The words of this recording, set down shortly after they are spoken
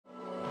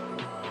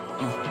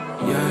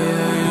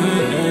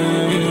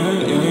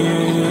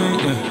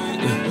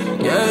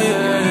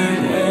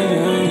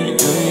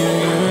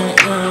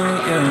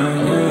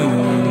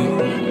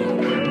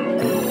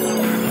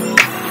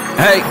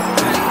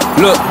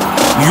Look,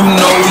 you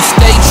know we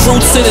stay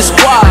true to the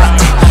squad.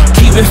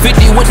 Keeping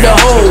 50 with the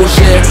hoes,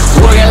 yeah.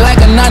 Working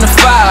like a 9 to 5,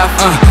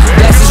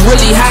 that's just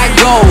really how it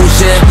goes,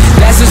 yeah.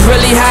 That's just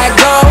really how it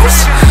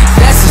goes.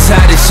 That's just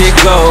how this shit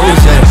goes,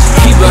 yeah.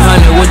 Keep it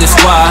 100 with the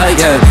squad,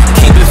 yeah.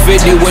 Keep it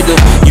 50 with the,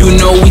 you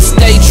know we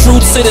stay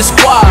true to the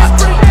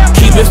squad.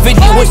 Keep it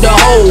 50 with the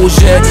hoes,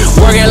 yeah.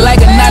 Working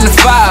like a 9 to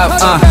 5,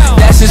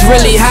 that's just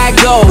really how it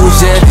goes,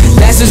 yeah.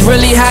 That's just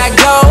really how it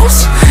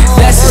goes.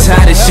 That's just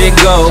how this shit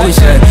goes,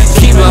 yeah.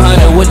 Keep it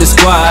 100 with the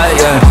squad,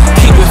 yeah.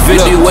 Keep it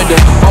 50 with the,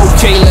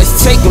 okay,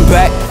 let's take them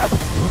back.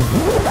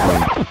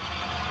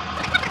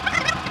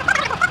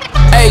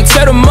 Hey,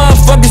 tell the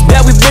motherfuckers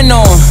that we been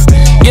on.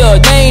 Yeah,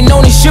 they ain't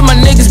known this shit my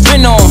niggas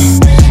been on.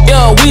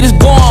 Yeah, we just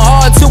going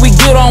hard till we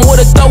get on.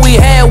 Would've thought we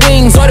had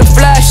wings, all the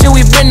fly shit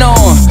we been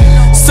on.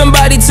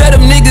 Somebody tell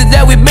them niggas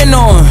that we been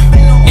on.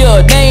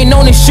 Yeah, they ain't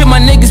known this shit my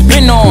niggas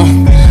been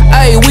on.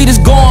 Hey, we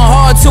just going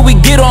hard till we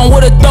get on.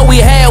 Would've thought we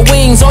had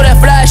wings, all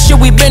that fly shit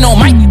we been on.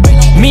 Mike.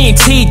 Me and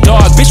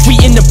T-Dog, bitch, we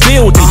in the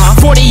building.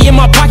 40 in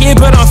my pocket,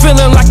 but I'm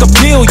feeling like a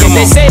billion.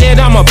 They say that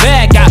I'm a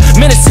bad guy,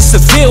 menace to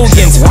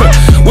civilians.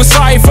 Was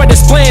sorry for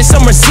displaying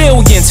some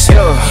resilience.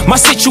 My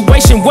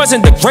situation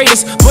wasn't the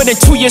greatest, but in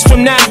 2 years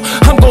from now,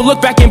 I'm gonna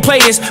look back and play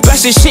this.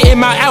 Bash this shit in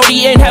my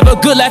Audi and have a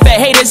good laugh at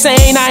haters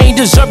saying I ain't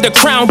deserve the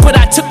crown, but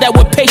I took that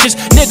with patience.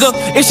 Nigga,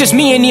 it's just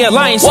me and the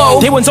alliance.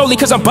 They one's only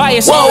cause I'm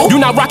biased. You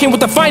not rocking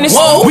with the finest.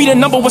 We the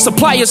 #1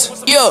 suppliers.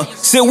 Yeah,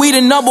 said we the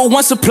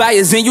 #1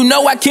 suppliers, and you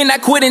know I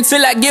cannot quit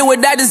until I get what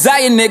I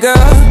desire, nigga.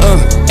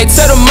 Hey,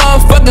 tell the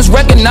motherfuckers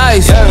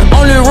recognize.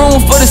 Only room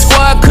for the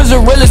squad cause the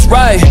real is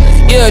right.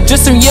 Yeah,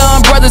 just some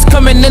young brothers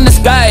coming in the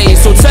sky.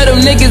 So tell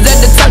them niggas at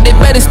the top they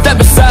better step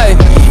aside.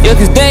 Yeah,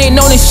 cause they ain't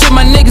known this shit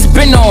my niggas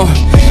been on.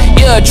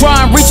 Yeah,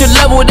 try and reach a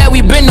level that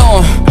we been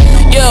on.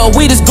 Yeah,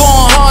 we just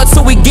going hard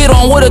till we get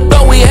on. Would've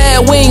thought we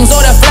had wings,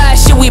 all that fly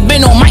shit we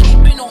been on. Mike.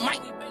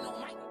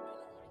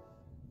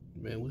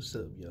 Man, what's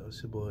up, y'all?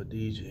 It's your boy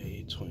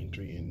DJ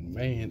 23, and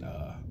man,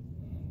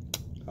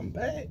 I'm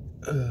back.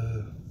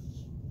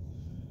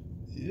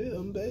 Yeah,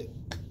 I'm back.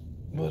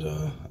 But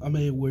I'm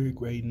at work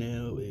right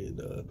now,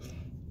 and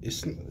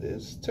it's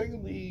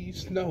technically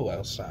snow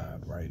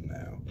outside right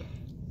now.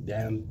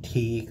 Down in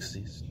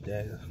Texas,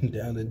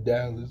 down in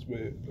Dallas,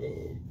 man.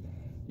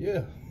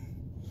 Yeah,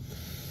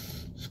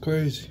 it's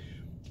crazy.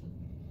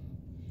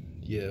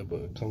 Yeah,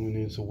 but coming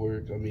into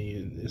work, I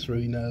mean, it's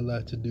really not a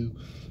lot to do.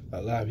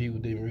 A lot of people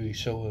didn't really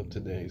show up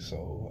today,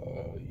 so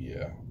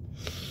yeah.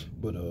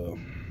 But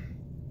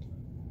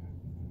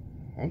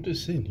I'm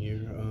just sitting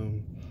here.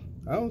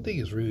 I don't think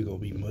it's really gonna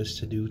be much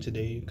to do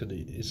today, because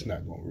it's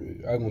not gonna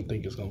really. I don't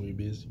think it's gonna be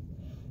busy.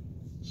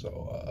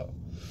 So,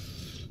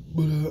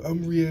 but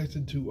I'm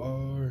reacting to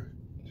our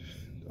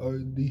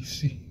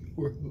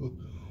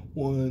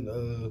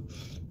RDCWOULD1.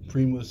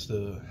 Pretty much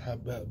how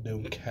about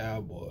them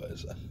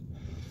Cowboys?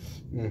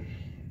 Man.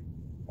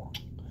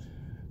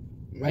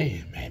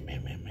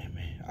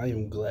 I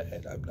am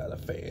glad I'm not a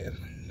fan.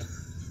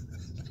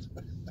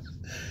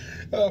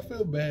 I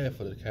feel bad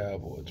for the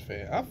Cowboys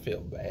fan. I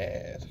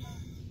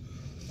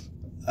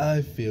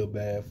feel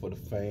bad for the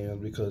fans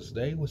because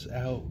they was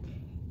out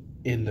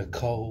in the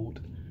cold.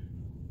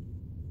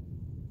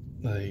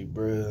 Like,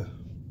 bruh,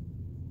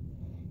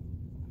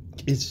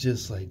 it's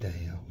just like,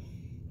 damn.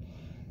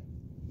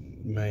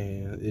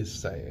 Man, it's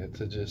sad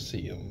to just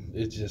see them.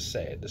 It's just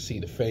sad to see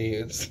the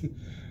fans.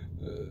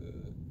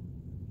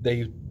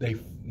 They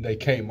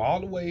came all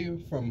the way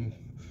from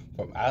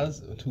out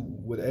to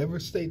whatever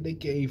state they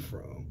came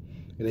from,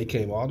 and they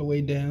came all the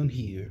way down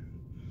here,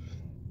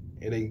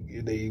 and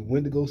they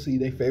went to go see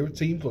their favorite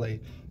team play,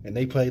 and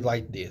they played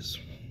like this.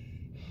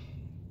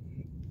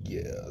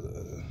 Yeah,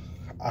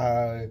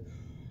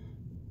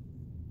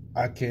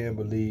 I can't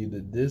believe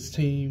that this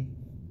team,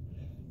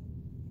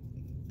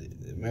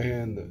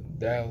 man, the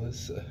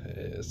Dallas,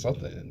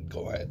 something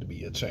gonna have to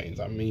be a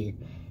change. I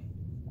mean,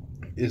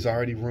 it's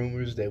already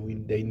rumors that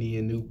they need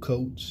a new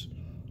coach,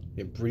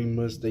 and pretty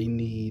much they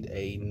need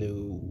a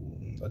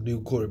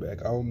new quarterback.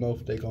 I don't know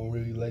if they gonna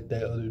really let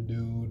that other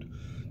dude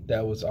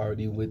that was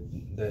already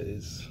that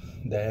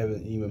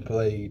haven't even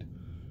played.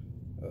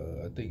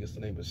 I think his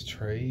name is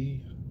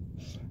Trey.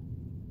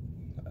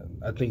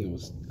 I think it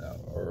was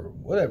or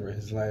whatever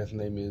his last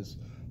name is.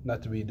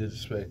 Not to be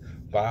disrespectful,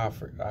 but I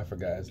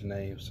forgot his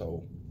name.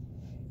 So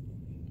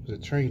is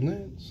it Trey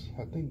Lance?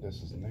 I think that's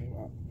his name.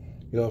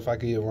 You know, if I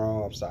get it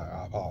wrong, I'm sorry.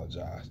 I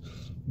apologize.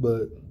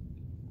 But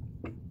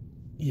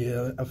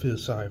yeah, I feel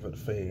sorry for the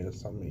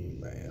fans. I mean,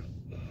 man,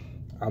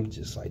 I'm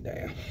just like,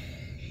 damn.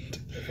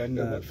 If I'm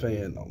not a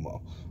fan no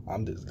more,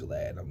 I'm just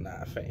glad I'm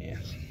not a fan.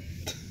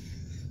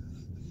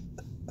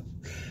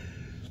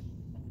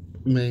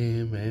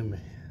 Man.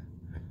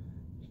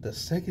 The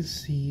 2nd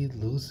seed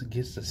loses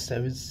against the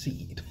 7th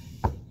seed.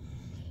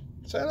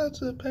 Shout out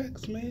to the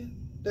Packers, man.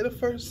 They're the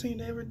first team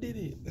that ever did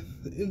it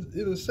in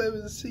the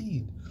 7th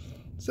seed.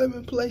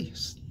 7th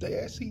place. They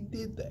actually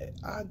did that.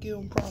 I'll give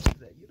them props for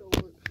that. You know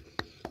what?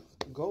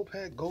 Go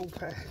Pack, go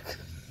Pack.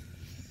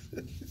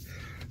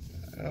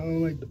 I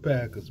don't like the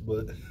Packers,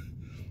 but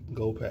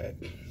go Pack.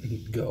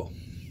 Go.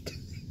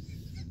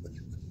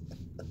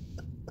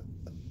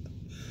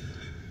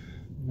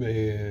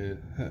 Man,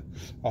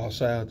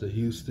 shout out to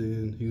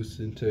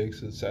Houston,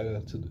 Texas. Shout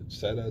out to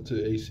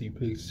the AC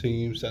Picks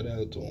team. Shout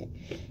out to them.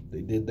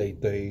 They did their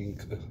thing.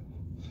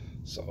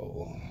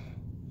 So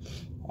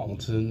on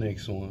to the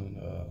next one.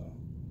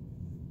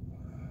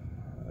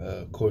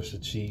 Of course, the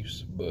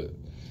Chiefs, but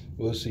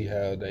we'll see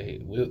how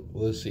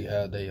we'll see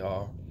how they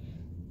are.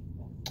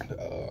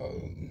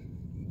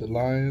 The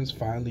Lions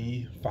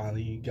finally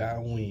got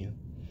a win.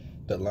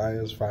 The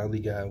Lions finally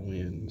got a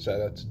win.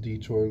 Shout out to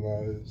Detroit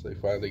Lions. They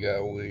finally got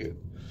a win.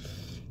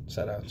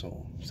 Shout out to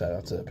them. Shout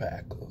out to the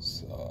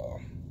Packers.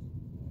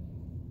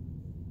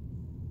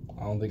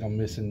 I don't think I'm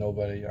missing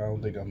nobody. I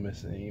don't think I'm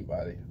missing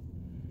anybody.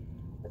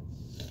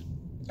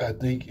 I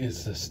think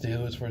it's the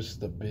Steelers versus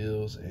the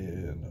Bills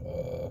and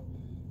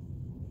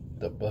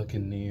the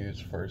Buccaneers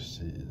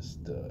versus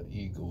the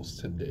Eagles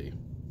today.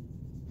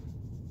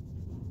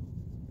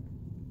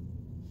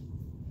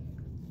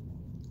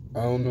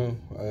 I don't know.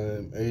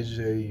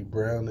 AJ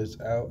Brown is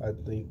out. I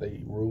think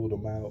they ruled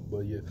him out.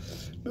 But yeah,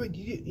 but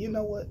you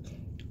know what?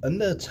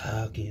 Enough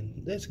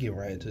talking. Let's get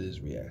right into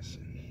this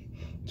reaction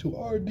to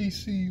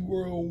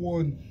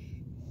RDCWOULD1.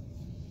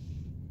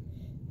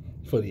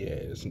 Funny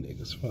ass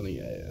niggas. Funny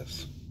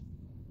ass.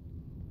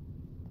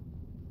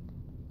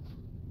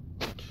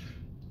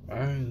 All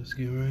right, let's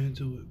get right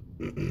into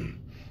it.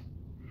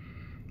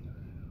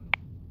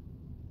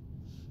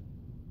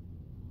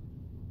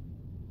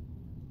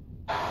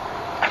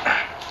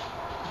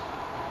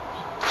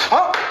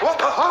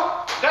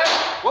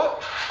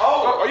 What?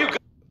 Oh, are you good?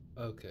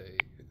 Okay,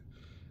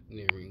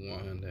 need to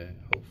rewind that.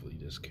 Hopefully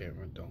this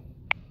camera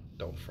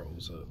don't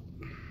froze up.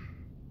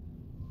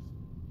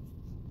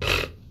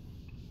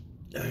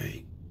 All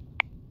right.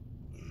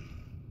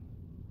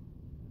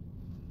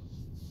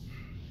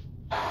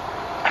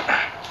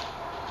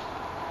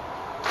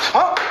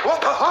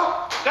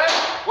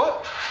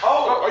 What?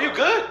 Oh, are you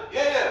good?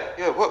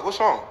 Yeah. What's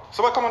wrong?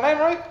 Somebody call my name,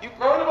 right?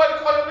 No, nobody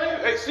call your name.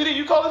 Hey, CD,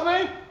 you call his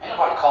name? Ain't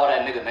nobody call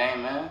that nigga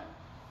name, man.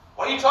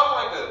 Why you talking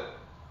like that?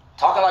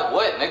 Talking like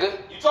what, nigga?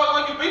 You talking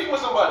like you beefing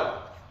with somebody.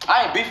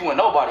 I ain't beefing with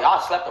nobody.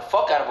 I'll slap the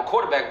fuck out of a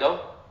quarterback,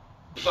 though.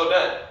 So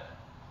that?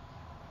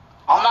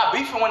 I'm not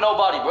beefing with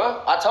nobody,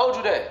 bro. I told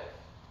you that.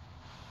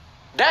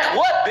 That's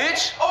what,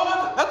 bitch?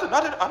 Oh, nothing.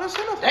 I didn't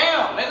say nothing.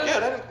 Damn, nigga. Yeah,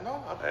 that didn't,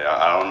 no. Hey,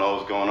 I don't know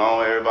what's going on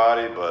with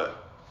everybody, but,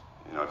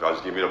 you know, if y'all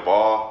just give me the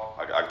ball,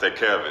 I can take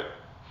care of it.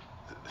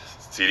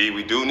 CD,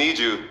 we do need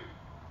you.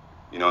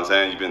 You know what I'm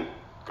saying? You've been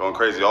going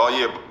crazy all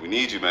year, but we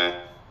need you, man.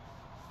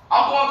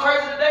 I'm going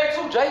crazy today,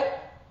 too, Jake.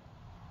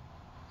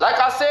 Like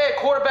I said,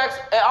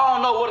 quarterbacks, I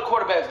don't know what a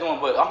quarterback's doing,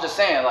 but I'm just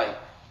saying, like,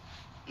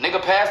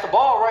 nigga pass the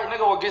ball right,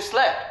 nigga, or get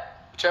slapped.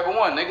 Whichever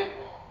one, nigga.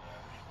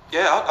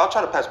 Yeah, I'll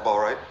try to pass the ball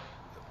right.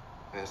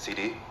 And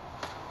CD,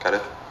 gotta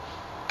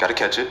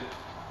catch it.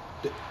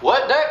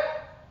 What, Dak?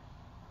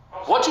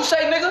 What you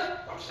say, nigga?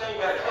 I'm saying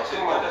you gotta catch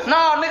it.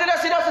 Nah, nigga,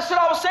 that's the shit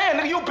I was saying.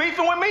 Nigga, you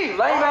beefing with me.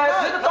 Lame ass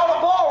nigga, throw the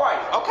ball right.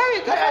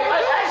 Okay, Hey,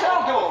 I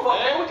don't give a fuck,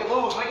 man. We can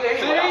lose, nigga.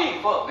 Anyway,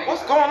 fuck, nigga.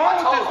 What's going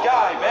on with this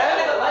guy, man?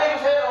 Nigga, lame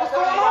as hell. What's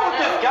going on with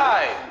this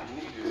guy?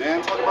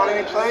 Man, talk about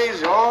any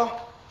plays,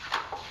 y'all.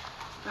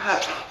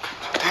 God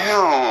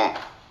damn.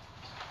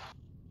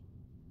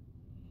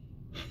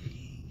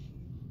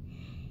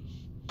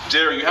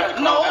 Jerry, you have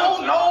to calm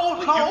down. No.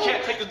 You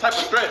can't take this type of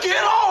stretch.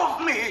 Get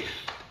off me!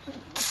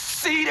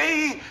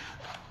 CD!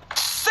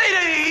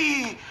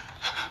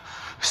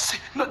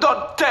 No,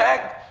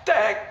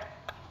 Dak.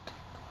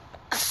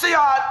 See,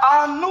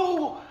 I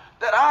knew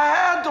that I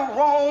had the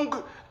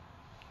wrong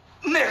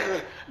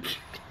nigga.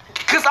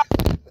 Cause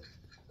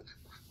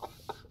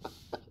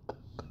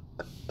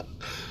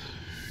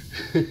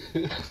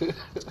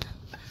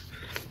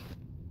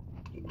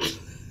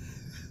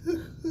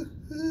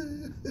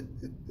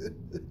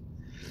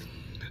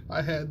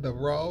I had the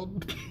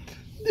wrong.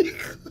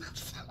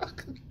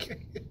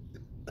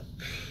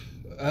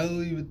 I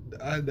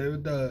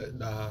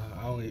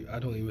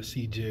don't even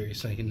see Jerry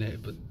saying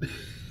that, but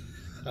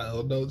I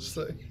don't know what to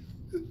say.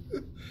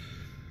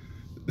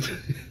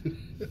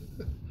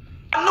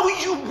 I knew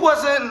you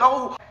wasn't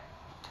no.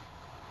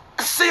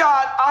 See,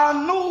 I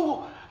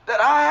knew that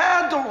I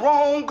had the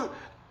wrong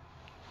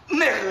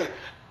nigga.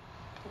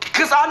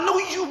 Cause I knew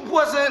you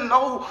wasn't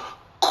no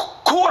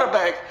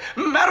quarterback.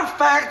 Matter of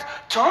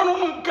fact, turn on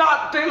them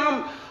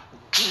goddamn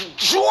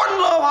Jordan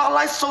Love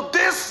highlights so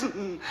this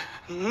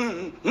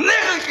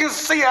nigga can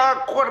see our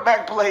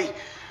quarterback play.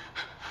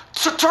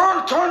 So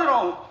turn it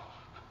on.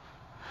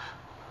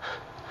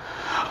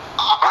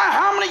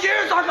 How many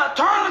years I got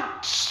turn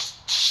the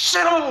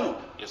shit on?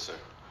 Yes, sir.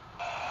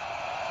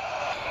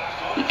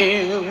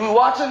 You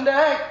watching,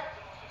 Dak?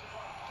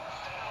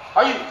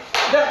 Are you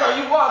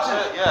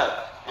watching?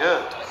 Yeah.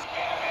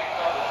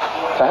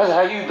 That's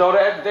how you throw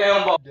that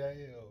damn ball. Damn,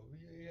 yeah,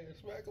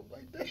 smack him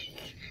like that.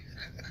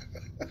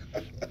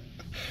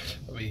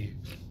 I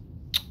mean,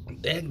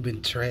 Dak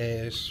been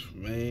trash,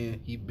 man.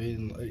 He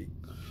been like,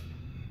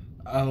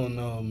 I don't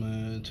know,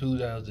 man.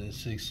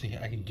 2016,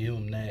 I can give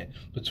him that.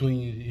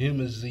 Between him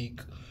and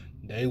Zeke,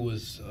 They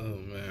was, oh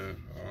man,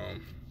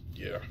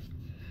 yeah.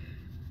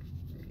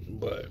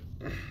 But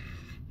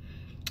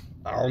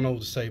I don't know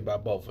what to say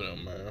about both of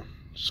them, man.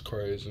 It's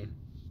crazy.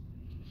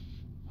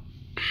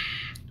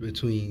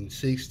 Between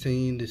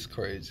 16, it's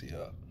crazy,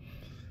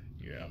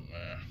 yeah,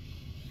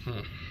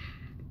 man.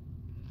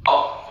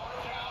 Oh,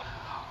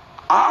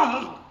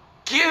 I'm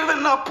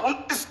giving up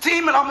on this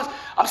team, and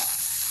I'm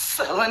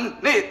selling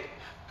it.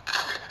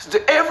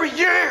 Every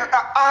year,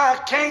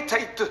 I can't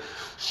take the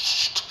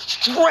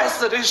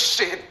stress of this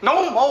shit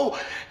no more.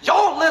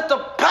 Y'all let the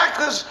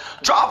Packers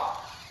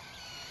drop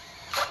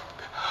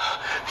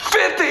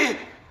 50.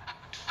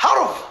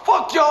 How the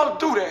fuck y'all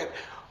do that?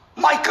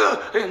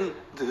 Micah and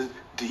the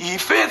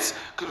defense.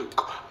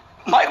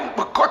 Mike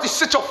McCarthy,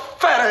 sit your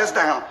fat ass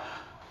down.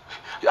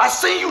 I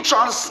seen you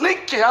trying to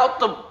sneak out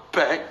the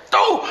back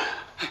door.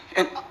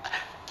 And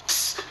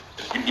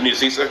you need a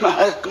seat, sir?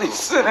 I need to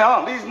sit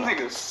down. These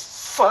niggas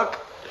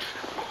suck.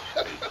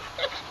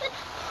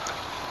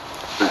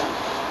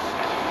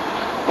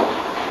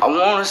 I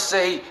want to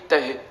say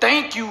that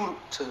thank you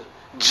to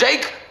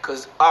Jake,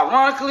 because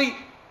ironically,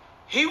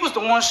 he was the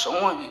one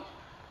showing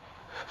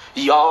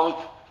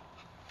y'all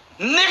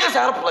niggas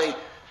how to play.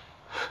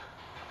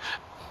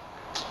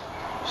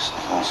 This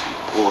nigga on some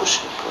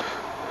bullshit, bro.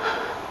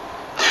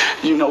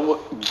 You know what?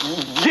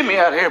 Get me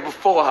out of here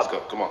before Let's go.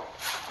 Come on.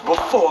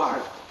 Before I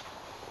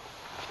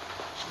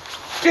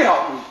get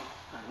off me.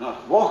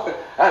 Walk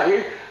out of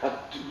here.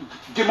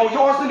 Get more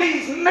yards than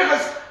these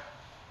niggas.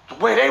 The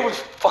way they was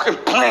fucking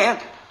playing.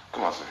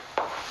 Come on, sir.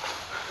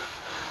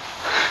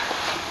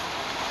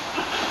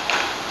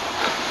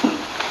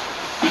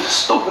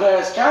 Stupid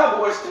ass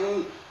Cowboys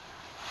team.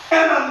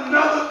 And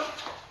another.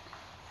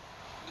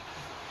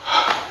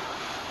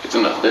 It's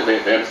enough. They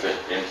understand.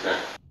 They understand.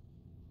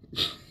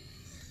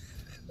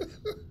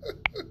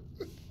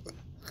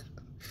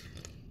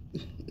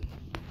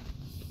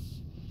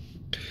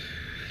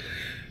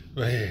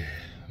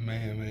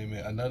 Man,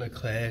 another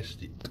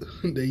classic.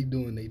 They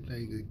doing their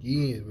thing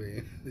again,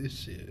 man. This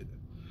shit,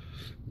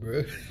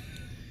 bro.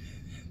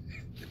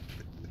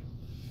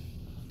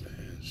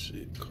 Man,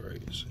 shit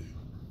crazy.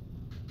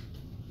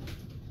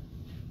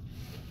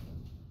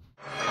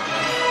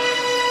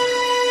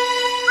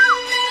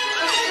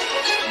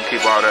 You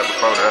keep all that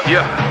before that.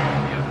 Yeah.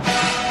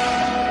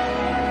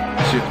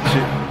 Shit.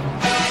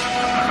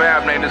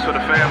 Fab name, this for the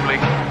family,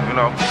 you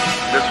know.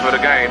 This for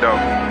the game, though.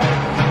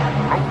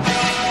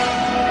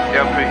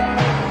 LP.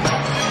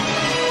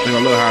 They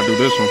gonna love how I do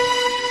this one.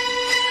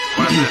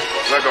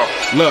 Let go.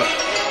 Look.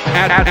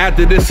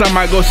 After this, I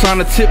might go sign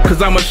a tip,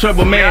 cause I'm a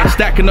trouble man.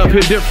 Stacking up here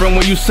different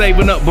when you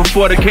saving up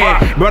before the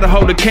can. Brother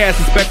hold the cash,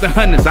 inspect the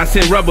hundreds, I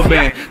sent rubber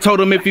band.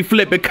 Told him if he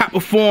flip it, cop a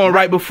form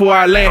right before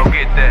I land.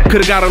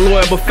 Could've got a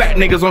lawyer, but fat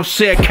niggas on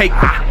share cake.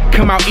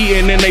 Come out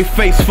eating in they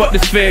face, fuck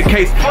this fair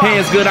case.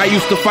 Hands good, I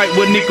used to fight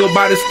with Nico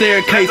by the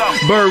staircase.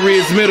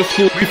 Burridge middle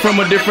school, we from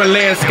a different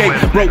landscape.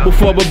 Broke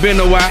before, but been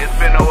a while.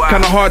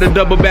 Kinda hard to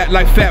double back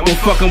like fat when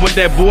fucking with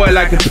that boy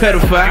like a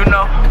pedophile.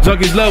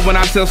 Junkies love when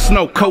I sell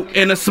snow, coat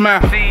and a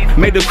smile.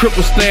 Make the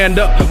cripple stand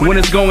up when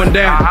it's going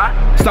down.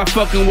 Stop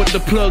fucking with the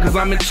plug, cause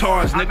I'm in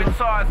charge,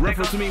 nigga.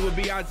 Reference me with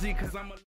B.I.G. cause I'm a